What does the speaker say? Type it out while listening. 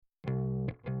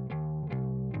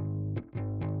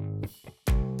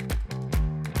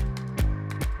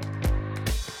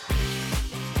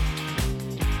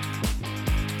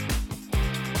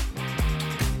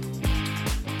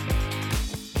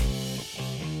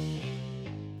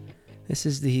This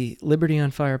is the Liberty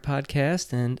on Fire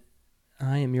podcast, and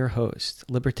I am your host,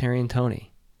 Libertarian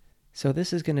Tony. So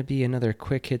this is going to be another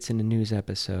quick hits in the news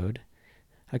episode.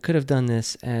 I could have done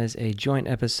this as a joint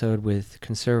episode with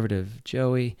conservative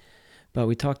Joey, but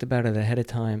we talked about it ahead of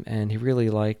time, and he really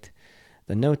liked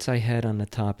the notes I had on the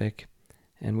topic,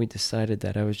 and we decided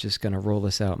that I was just going to roll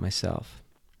this out myself.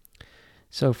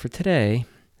 So for today,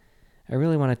 I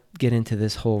really want to get into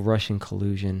this whole Russian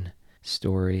collusion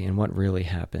story and what really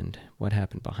happened, what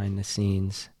happened behind the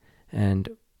scenes, and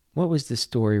what was this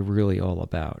story really all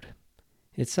about.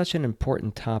 It's such an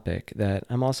important topic that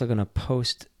I'm also going to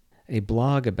post a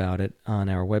blog about it on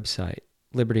our website,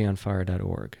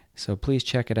 libertyonfire.org. So please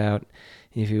check it out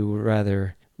if you would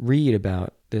rather read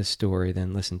about this story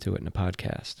than listen to it in a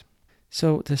podcast.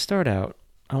 So to start out,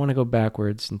 I want to go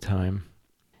backwards in time.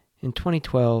 In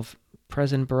 2012,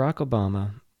 President Barack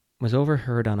Obama was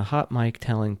overheard on a hot mic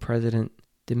telling President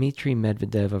Dmitry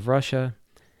Medvedev of Russia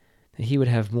that he would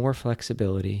have more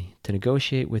flexibility to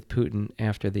negotiate with Putin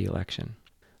after the election.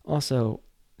 Also,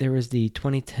 there was the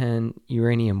 2010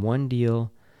 Uranium One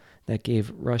deal that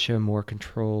gave Russia more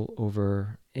control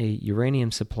over a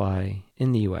uranium supply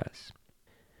in the U.S.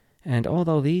 And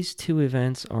although these two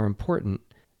events are important,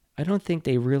 I don't think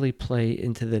they really play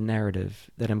into the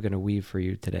narrative that I'm going to weave for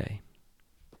you today.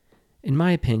 In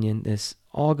my opinion, this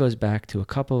all goes back to a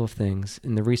couple of things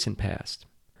in the recent past,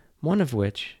 one of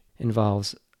which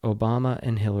involves Obama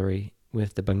and Hillary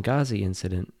with the Benghazi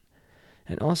incident,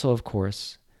 and also, of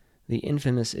course, the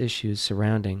infamous issues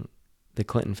surrounding the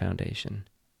Clinton Foundation,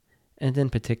 and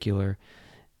in particular,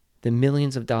 the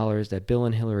millions of dollars that Bill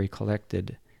and Hillary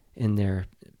collected in their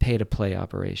pay-to-play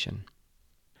operation.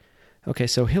 Okay,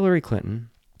 so Hillary Clinton,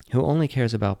 who only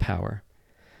cares about power,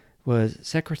 was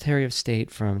Secretary of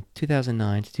State from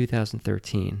 2009 to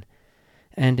 2013.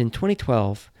 And in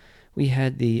 2012, we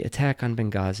had the attack on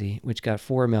Benghazi, which got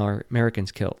 4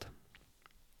 Americans killed.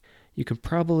 You can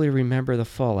probably remember the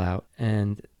fallout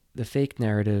and the fake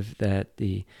narrative that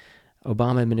the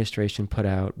Obama administration put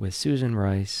out with Susan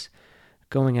Rice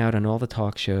going out on all the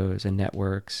talk shows and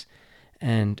networks.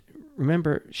 And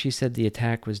remember, she said the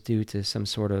attack was due to some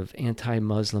sort of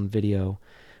anti-Muslim video,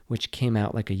 which came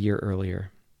out like a year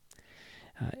earlier.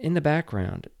 In the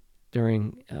background,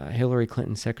 during Hillary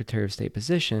Clinton's Secretary of State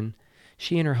position,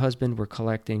 she and her husband were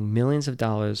collecting millions of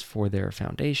dollars for their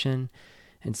foundation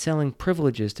and selling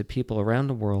privileges to people around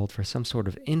the world for some sort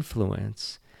of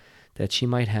influence that she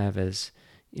might have as,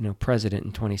 president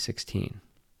in 2016.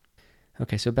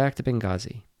 Okay, so back to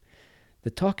Benghazi.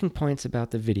 The talking points about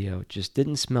the video just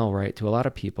didn't smell right to a lot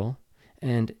of people,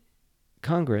 and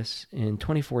Congress in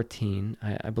 2014,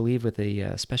 I believe with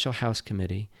a special House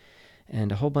committee, and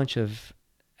a whole bunch of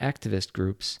activist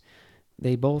groups,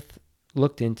 they both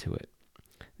looked into it.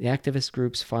 The activist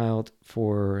groups filed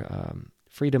for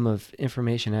Freedom of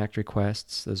Information Act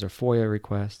requests, those are FOIA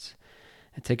requests,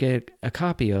 to get a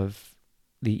copy of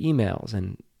the emails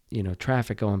and,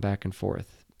 traffic going back and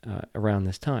forth around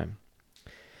this time.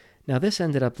 Now, this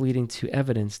ended up leading to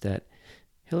evidence that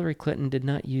Hillary Clinton did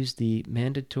not use the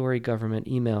mandatory government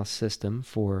email system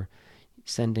for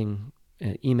sending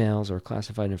emails or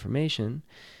classified information,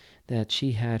 that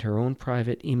she had her own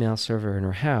private email server in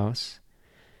her house,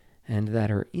 and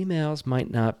that her emails might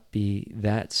not be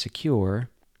that secure,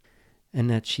 and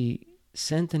that she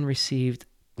sent and received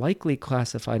likely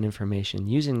classified information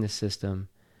using the system,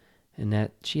 and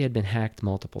that she had been hacked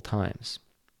multiple times.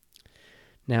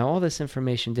 Now, all this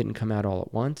information didn't come out all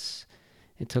at once.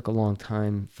 It took a long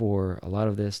time for a lot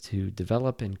of this to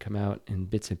develop and come out in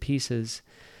bits and pieces.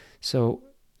 So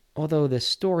although the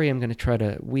story I'm going to try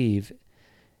to weave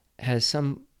has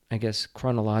some,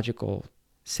 chronological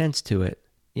sense to it,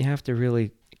 you have to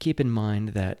really keep in mind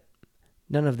that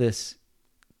none of this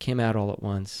came out all at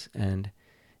once, and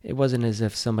it wasn't as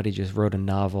if somebody just wrote a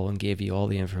novel and gave you all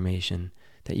the information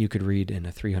that you could read in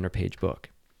a 300-page book.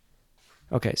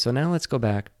 Okay, so now let's go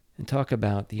back and talk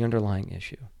about the underlying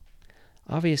issue.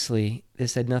 Obviously,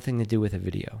 this had nothing to do with a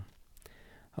video.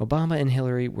 Obama and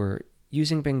Hillary were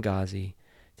using Benghazi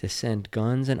to send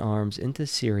guns and arms into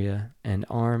Syria and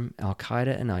arm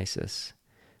al-Qaeda and ISIS,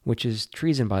 which is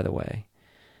treason, by the way,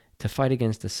 to fight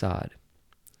against Assad.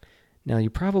 Now, you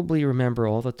probably remember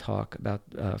all the talk about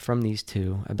from these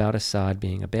two about Assad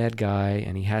being a bad guy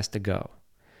and he has to go.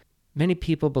 Many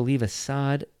people believe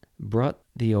Assad brought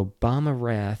the Obama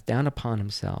wrath down upon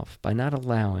himself by not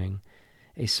allowing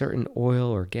a certain oil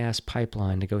or gas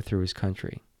pipeline to go through his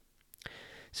country.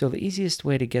 So the easiest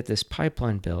way to get this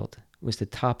pipeline built was to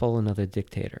topple another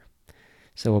dictator.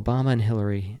 So Obama and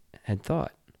Hillary had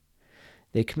thought.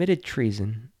 They committed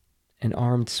treason and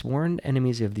armed sworn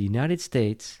enemies of the United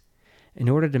States in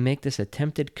order to make this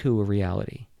attempted coup a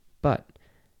reality. But,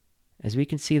 as we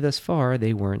can see thus far,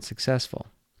 they weren't successful.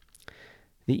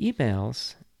 The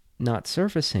emails not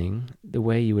surfacing the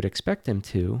way you would expect them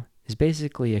to is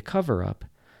basically a cover-up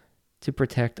to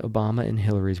protect Obama and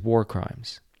Hillary's war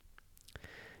crimes.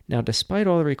 Now, despite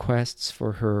all the requests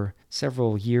for her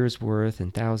several years' worth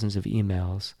and thousands of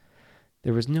emails,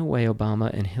 there was no way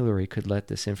Obama and Hillary could let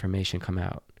this information come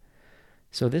out.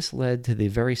 So this led to the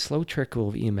very slow trickle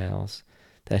of emails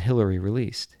that Hillary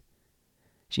released.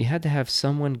 She had to have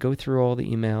someone go through all the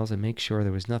emails and make sure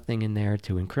there was nothing in there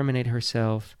to incriminate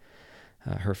herself,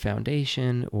 her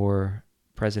foundation, or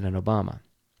President Obama.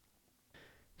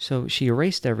 So she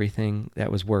erased everything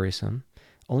that was worrisome,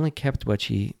 only kept what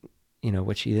she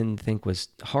didn't think was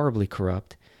horribly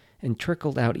corrupt, and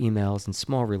trickled out emails in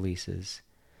small releases,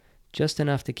 just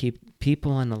enough to keep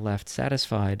people on the left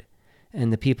satisfied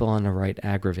and the people on the right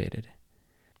aggravated.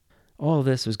 All of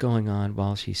this was going on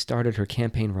while she started her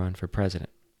campaign run for president.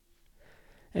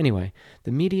 Anyway,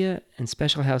 the media and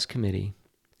Special House Committee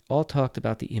all talked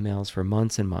about the emails for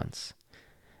months and months.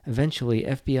 Eventually,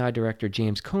 FBI Director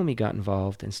James Comey got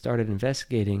involved and started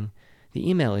investigating the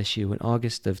email issue in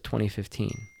August of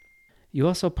 2015. You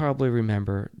also probably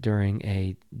remember during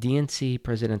a DNC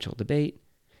presidential debate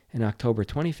in October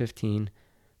 2015,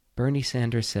 Bernie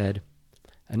Sanders said,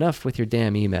 "Enough with your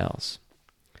damn emails."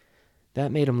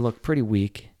 That made him look pretty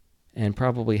weak and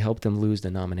probably helped him lose the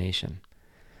nomination.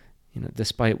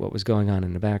 Despite what was going on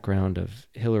in the background of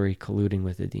Hillary colluding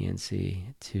with the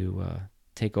DNC to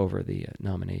take over the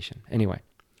nomination. Anyway,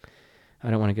 I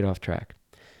don't want to get off track.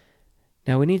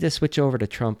 Now we need to switch over to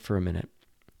Trump for a minute.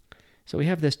 So we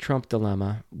have this Trump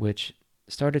dilemma, which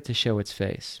started to show its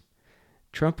face.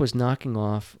 Trump was knocking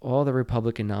off all the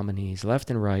Republican nominees left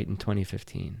and right in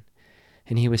 2015.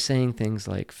 And he was saying things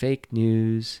like fake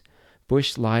news,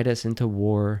 Bush lied us into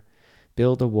war,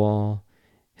 build a wall,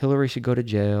 Hillary should go to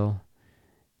jail,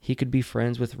 he could be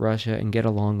friends with Russia and get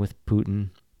along with Putin.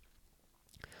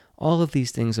 All of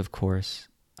these things, of course,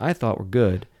 I thought were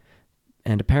good,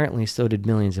 and apparently so did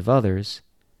millions of others.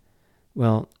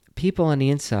 Well, people on the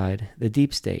inside, the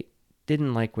deep state,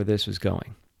 didn't like where this was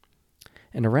going.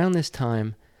 And around this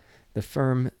time, the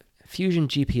firm Fusion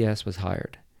GPS was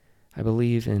hired, I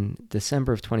believe in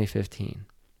December of 2015.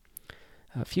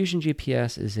 Fusion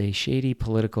GPS is a shady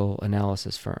political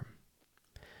analysis firm.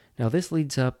 Now this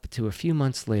leads up to a few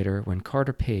months later when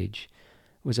Carter Page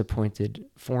was appointed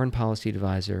Foreign Policy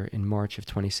Advisor in March of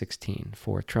 2016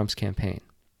 for Trump's campaign.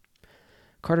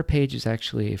 Carter Page is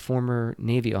actually a former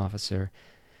Navy officer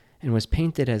and was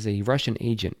painted as a Russian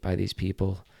agent by these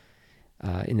people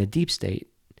in the deep state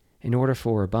in order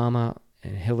for Obama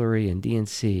and Hillary and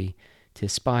DNC to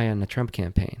spy on the Trump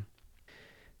campaign.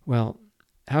 Well,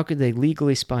 how could they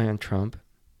legally spy on Trump?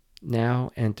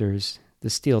 Now enters the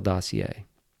Steele dossier.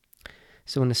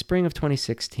 So in the spring of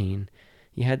 2016,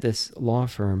 you had this law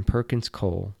firm, Perkins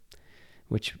Coie,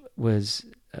 which was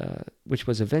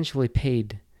eventually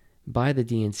paid by the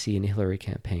DNC and the Hillary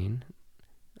campaign.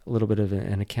 A little bit of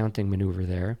an accounting maneuver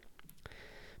there.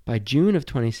 By June of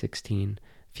 2016,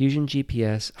 Fusion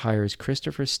GPS hires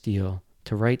Christopher Steele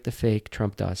to write the fake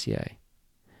Trump dossier.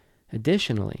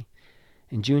 Additionally,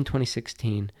 in June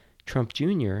 2016, Trump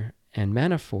Jr. and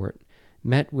Manafort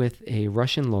met with a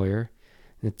Russian lawyer,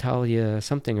 Natalia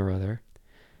something or other,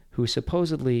 who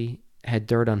supposedly had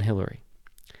dirt on Hillary.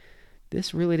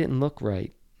 This really didn't look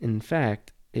right. In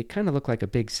fact, it kind of looked like a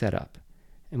big setup,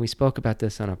 and we spoke about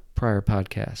this on a prior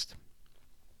podcast.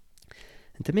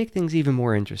 And to make things even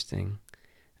more interesting,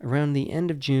 around the end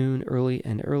of June,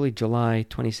 early July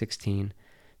 2016,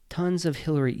 tons of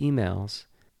Hillary emails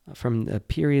from the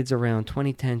periods around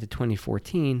 2010 to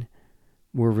 2014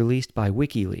 were released by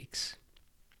WikiLeaks.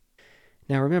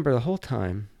 Now remember, the whole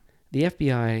time, the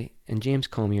FBI and James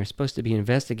Comey are supposed to be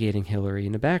investigating Hillary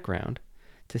in the background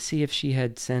to see if she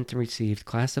had sent and received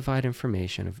classified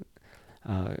information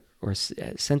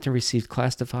sent and received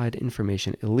classified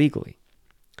information illegally.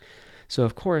 So,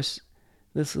 of course,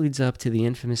 this leads up to the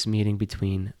infamous meeting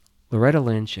between Loretta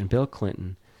Lynch and Bill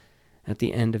Clinton at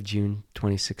the end of June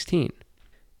 2016.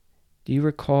 Do you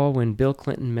recall when Bill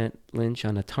Clinton met Lynch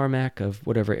on the tarmac of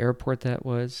whatever airport that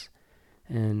was?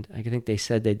 And I think they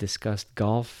said they discussed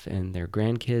golf and their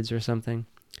grandkids or something.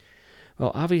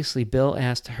 Well, obviously, Bill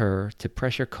asked her to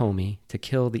pressure Comey to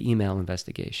kill the email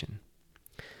investigation.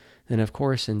 Then, of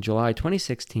course, in July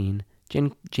 2016,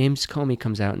 James Comey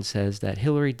comes out and says that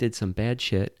Hillary did some bad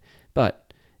shit,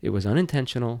 but it was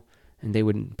unintentional and they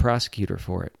wouldn't prosecute her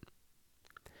for it.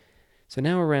 So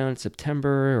now around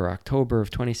September or October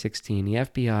of 2016, the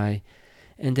FBI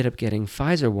ended up getting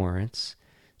FISA warrants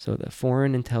So the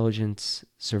Foreign Intelligence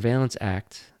Surveillance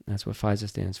Act, that's what FISA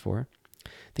stands for.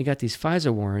 They got these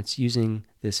FISA warrants using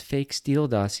this fake Steele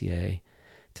dossier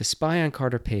to spy on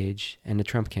Carter Page and the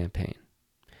Trump campaign.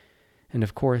 And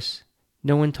of course,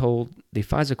 no one told the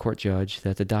FISA court judge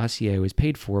that the dossier was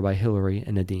paid for by Hillary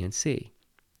and the DNC.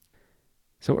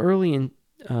 So early in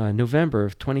November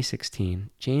of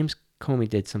 2016, James Comey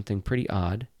did something pretty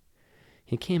odd.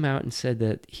 He came out and said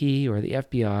that he or the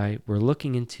FBI were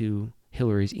looking into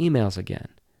Hillary's emails again.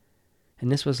 And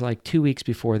this was like 2 weeks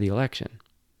before the election.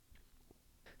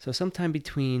 So sometime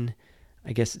between,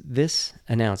 I guess, this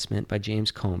announcement by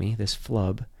James Comey, this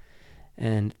flub,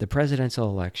 and the presidential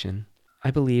election,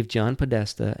 I believe John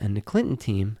Podesta and the Clinton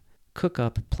team cook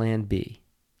up Plan B,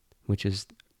 which is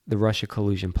the Russia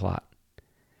collusion plot,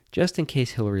 just in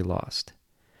case Hillary lost.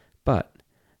 But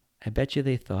I bet you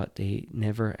they thought they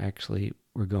never actually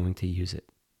were going to use it.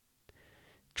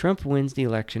 Trump wins the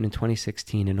election in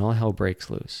 2016 and all hell breaks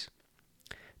loose.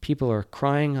 People are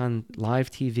crying on live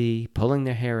TV, pulling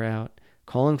their hair out,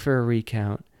 calling for a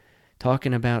recount,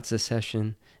 talking about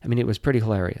secession. I mean, it was pretty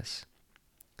hilarious.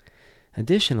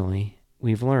 Additionally,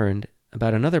 we've learned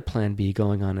about another Plan B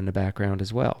going on in the background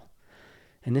as well.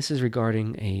 And this is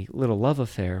regarding a little love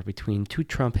affair between two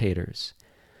Trump haters,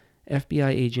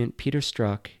 FBI agent Peter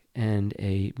Strzok and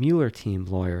a Mueller team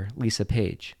lawyer, Lisa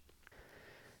Page.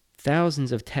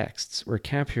 Thousands of texts were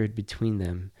captured between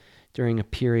them during a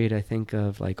period, I think,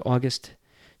 of like August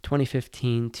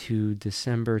 2015 to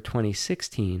December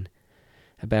 2016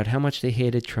 about how much they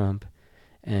hated Trump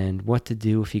and what to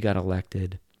do if he got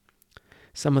elected.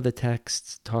 Some of the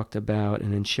texts talked about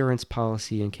an insurance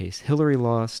policy in case Hillary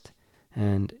lost.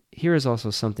 And here is also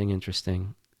something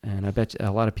interesting, and I bet a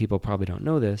lot of people probably don't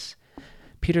know this.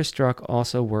 Peter Strzok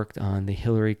also worked on the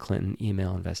Hillary Clinton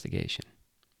email investigation.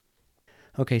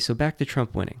 Okay, so back to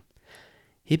Trump winning.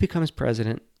 He becomes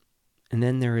president, and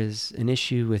then there is an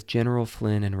issue with General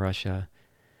Flynn in Russia.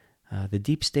 The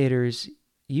deep staters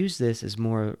use this as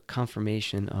more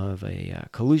confirmation of a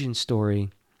collusion story.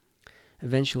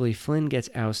 Eventually, Flynn gets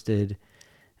ousted,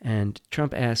 and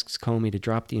Trump asks Comey to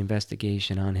drop the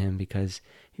investigation on him because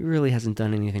he really hasn't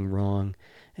done anything wrong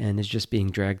and is just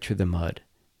being dragged through the mud.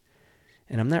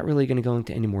 And I'm not really going to go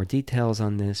into any more details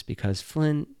on this because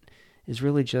Flynn is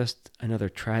really just another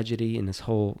tragedy in this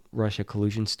whole Russia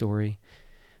collusion story.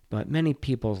 But many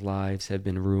people's lives have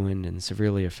been ruined and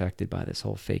severely affected by this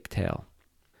whole fake tale.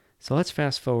 So let's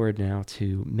fast forward now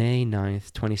to May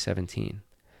 9th, 2017.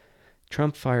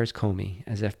 Trump fires Comey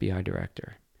as FBI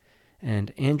director,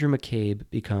 and Andrew McCabe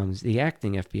becomes the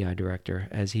acting FBI director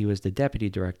as he was the deputy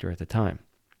director at the time.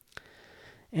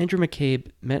 Andrew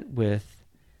McCabe met with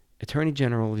Attorney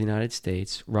General of the United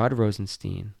States, Rod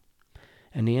Rosenstein,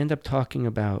 and they end up talking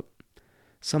about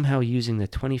somehow using the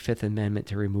 25th Amendment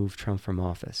to remove Trump from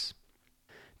office.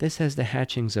 This has the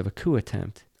hatchings of a coup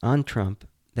attempt on Trump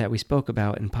that we spoke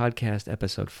about in podcast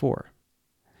episode 4.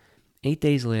 8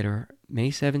 days later, May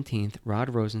 17th,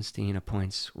 Rod Rosenstein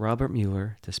appoints Robert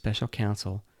Mueller to special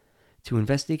counsel to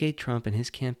investigate Trump and his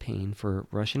campaign for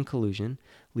Russian collusion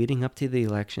leading up to the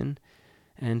election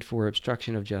and for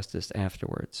obstruction of justice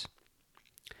afterwards.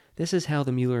 This is how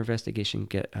the Mueller investigation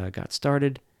got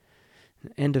started,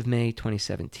 end of May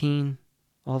 2017,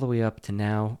 all the way up to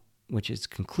now, which is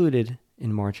concluded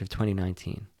in March of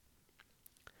 2019.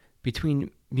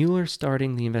 Between Mueller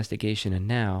starting the investigation and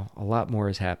now, a lot more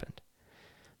has happened.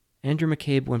 Andrew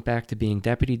McCabe went back to being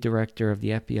deputy director of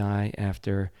the FBI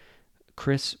after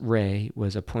Chris Wray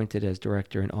was appointed as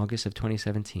director in August of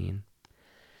 2017.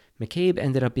 McCabe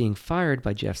ended up being fired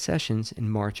by Jeff Sessions in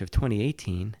March of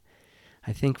 2018,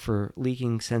 I think for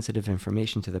leaking sensitive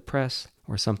information to the press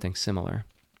or something similar.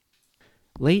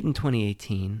 Late in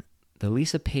 2018, the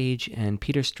Lisa Page and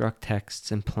Peter Strzok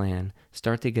texts and plan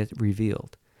start to get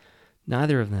revealed.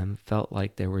 Neither of them felt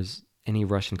like there was any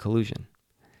Russian collusion.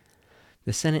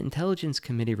 The Senate Intelligence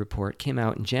Committee report came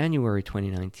out in January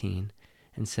 2019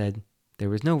 and said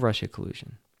there was no Russia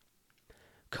collusion.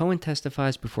 Cohen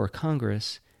testifies before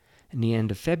Congress in the end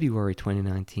of February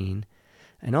 2019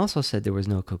 and also said there was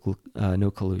no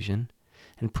collusion,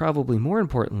 and probably more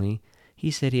importantly, he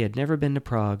said he had never been to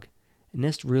Prague, and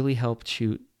this really helped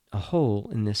shoot a hole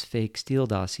in this fake Steele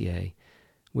dossier,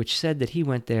 which said that he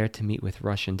went there to meet with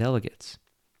Russian delegates.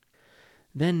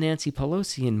 Then Nancy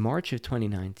Pelosi in March of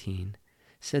 2019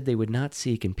 said they would not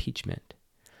seek impeachment.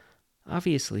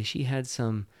 Obviously, she had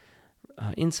some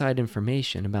inside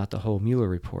information about the whole Mueller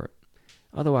report.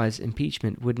 Otherwise,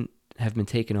 impeachment wouldn't have been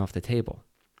taken off the table.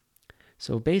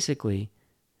 So basically,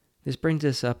 this brings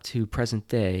us up to present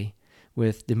day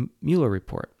with the Mueller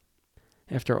report.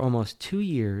 After almost 2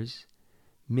 years,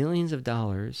 millions of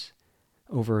dollars,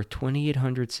 over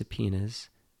 2,800 subpoenas,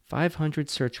 500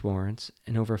 search warrants,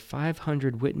 and over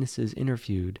 500 witnesses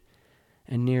interviewed,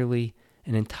 and nearly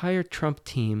an entire Trump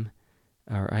team,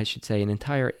 or I should say an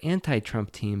entire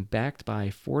anti-Trump team backed by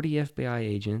 40 FBI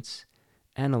agents,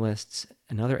 analysts,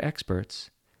 and other experts,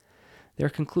 their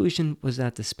conclusion was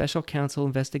that the special counsel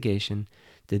investigation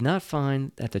did not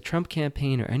find that the Trump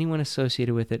campaign or anyone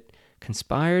associated with it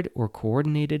conspired or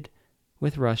coordinated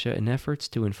with Russia in efforts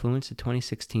to influence the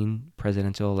 2016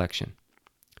 presidential election.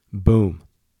 Boom.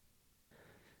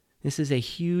 This is a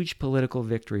huge political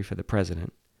victory for the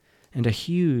president and a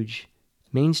huge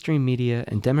mainstream media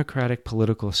and Democratic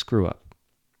political screw-up.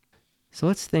 So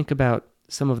let's think about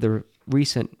some of the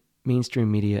recent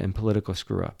mainstream media and political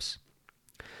screw-ups.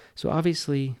 So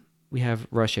obviously, we have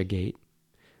Russiagate.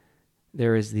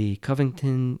 There is the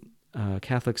Covington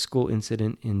Catholic school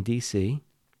incident in D.C.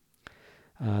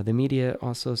 The media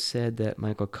also said that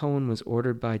Michael Cohen was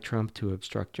ordered by Trump to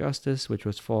obstruct justice, which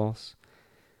was false.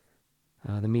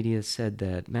 The media said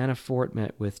that Manafort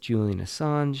met with Julian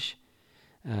Assange,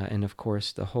 and of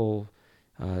course the whole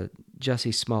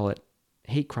Jussie Smollett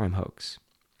hate crime hoax.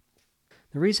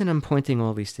 The reason I'm pointing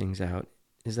all these things out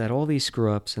is that all these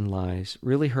screw-ups and lies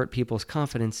really hurt people's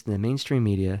confidence in the mainstream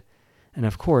media, and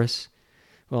of course,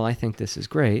 well, I think this is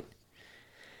great,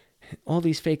 all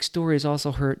these fake stories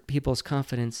also hurt people's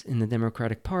confidence in the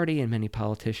Democratic Party and many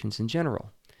politicians in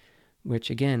general, which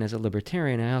again, as a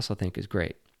libertarian, I also think is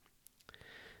great.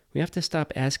 We have to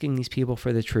stop asking these people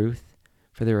for the truth,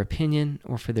 for their opinion,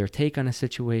 or for their take on a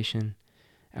situation.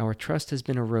 Our trust has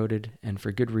been eroded, and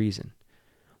for good reason.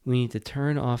 We need to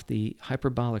turn off the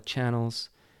hyperbolic channels,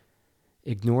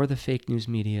 ignore the fake news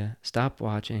media, stop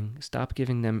watching, stop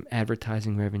giving them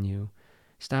advertising revenue,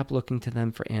 stop looking to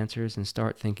them for answers, and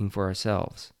start thinking for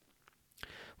ourselves.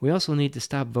 We also need to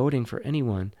stop voting for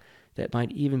anyone that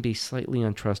might even be slightly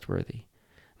untrustworthy,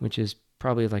 which is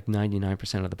probably like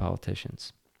 99% of the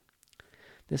politicians.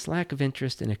 This lack of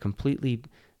interest in a completely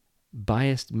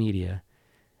biased media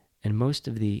and most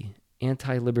of the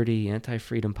anti-liberty,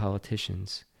 anti-freedom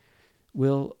politicians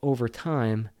will, over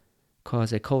time,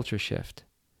 cause a culture shift.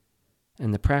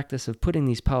 And the practice of putting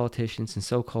these politicians and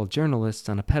so-called journalists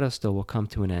on a pedestal will come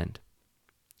to an end.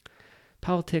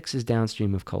 Politics is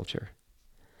downstream of culture.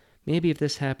 Maybe if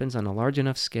this happens on a large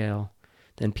enough scale,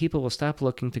 then people will stop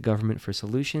looking to government for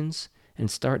solutions and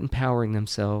start empowering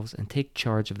themselves and take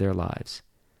charge of their lives,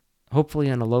 hopefully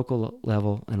on a local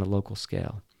level and a local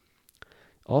scale.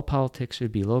 All politics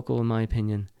should be local, in my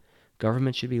opinion.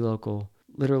 Government should be local,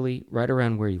 literally right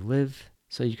around where you live,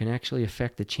 so you can actually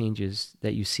affect the changes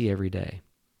that you see every day.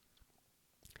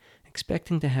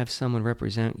 Expecting to have someone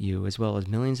represent you as well as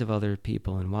millions of other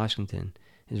people in Washington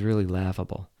is really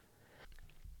laughable.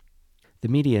 The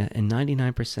media and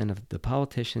 99% of the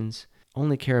politicians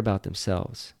only care about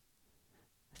themselves.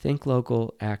 Think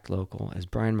local, act local, as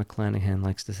Brian McClanahan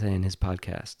likes to say in his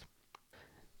podcast.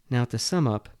 Now, to sum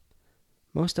up,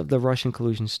 most of the Russian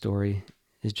collusion story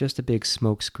is just a big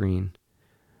smokescreen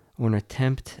or an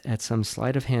attempt at some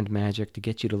sleight of hand magic to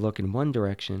get you to look in one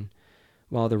direction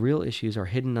while the real issues are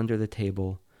hidden under the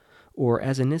table, or,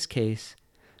 as in this case,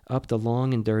 up the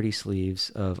long and dirty sleeves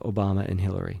of Obama and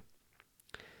Hillary.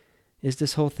 Is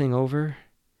this whole thing over?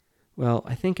 Well,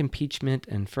 I think impeachment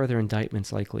and further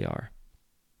indictments likely are.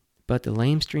 But the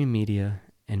lamestream media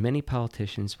and many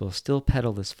politicians will still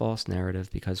peddle this false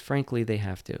narrative because, frankly, they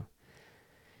have to.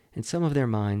 In some of their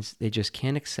minds, they just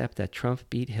can't accept that Trump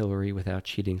beat Hillary without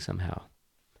cheating somehow.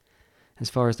 As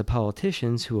far as the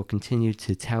politicians who will continue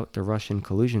to tout the Russian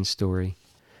collusion story,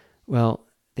 well,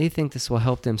 they think this will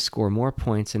help them score more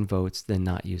points and votes than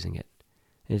not using it.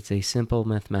 It's a simple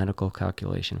mathematical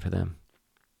calculation for them.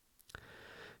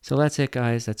 So that's it,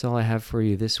 guys. That's all I have for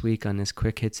you this week on this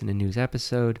Quick Hits in the News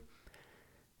episode.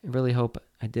 I really hope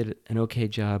I did an okay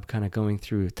job kind of going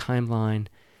through a timeline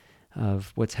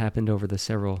of what's happened over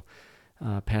the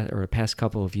past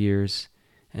couple of years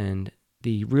and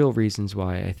the real reasons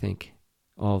why I think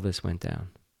all this went down.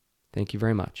 Thank you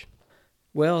very much.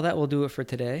 Well, that will do it for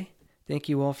today. Thank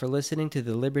you all for listening to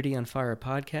the Liberty on Fire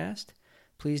podcast.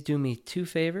 Please do me two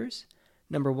favors.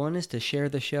 Number one is to share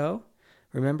the show.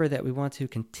 Remember that we want to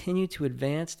continue to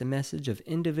advance the message of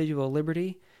individual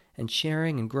liberty, and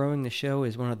sharing and growing the show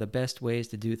is one of the best ways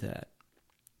to do that.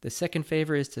 The second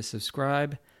favor is to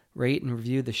subscribe, rate, and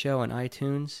review the show on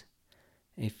iTunes.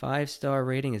 A 5-star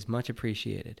rating is much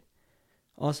appreciated.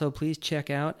 Also, please check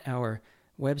out our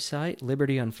website,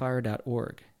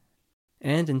 libertyonfire.org.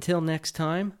 And until next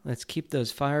time, let's keep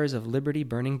those fires of liberty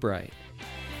burning bright.